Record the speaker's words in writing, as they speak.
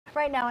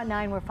Right now at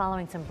 9, we're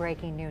following some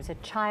breaking news. A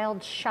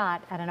child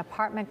shot at an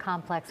apartment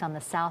complex on the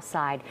south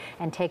side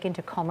and taken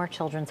to Comer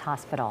Children's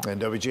Hospital.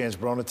 And WGN's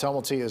Brona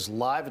Tumulty is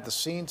live at the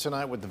scene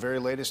tonight with the very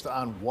latest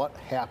on what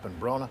happened.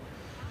 Brona.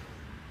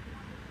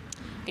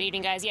 Good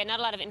evening, guys. Yeah, not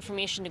a lot of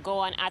information to go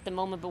on at the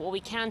moment, but what we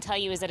can tell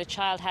you is that a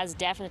child has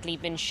definitely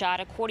been shot.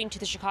 According to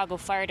the Chicago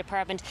Fire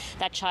Department,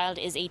 that child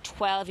is a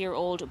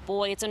 12-year-old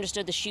boy. It's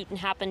understood the shooting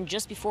happened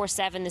just before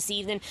 7 this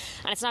evening,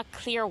 and it's not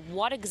clear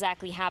what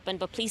exactly happened,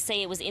 but police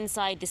say it was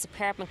inside this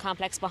apartment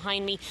complex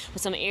behind me,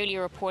 with some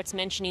earlier reports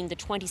mentioning the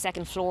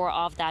 22nd floor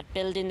of that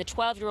building. The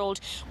 12-year-old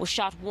was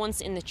shot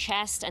once in the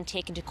chest and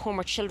taken to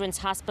Comer Children's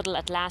Hospital.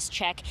 At last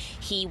check,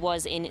 he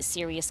was in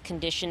serious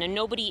condition, and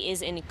nobody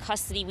is in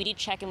custody. We did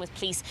check in with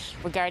police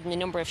regarding the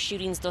number of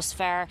shootings thus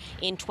far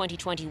in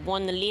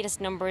 2021. The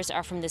latest numbers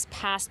are from this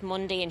past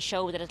Monday and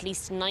show that at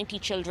least 90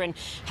 children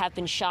have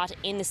been shot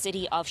in the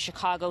city of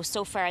Chicago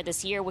so far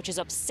this year, which is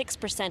up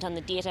 6% on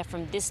the data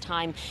from this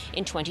time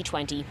in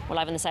 2020. We're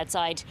live on the south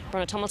side.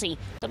 Brona Tumulty,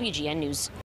 WGN News.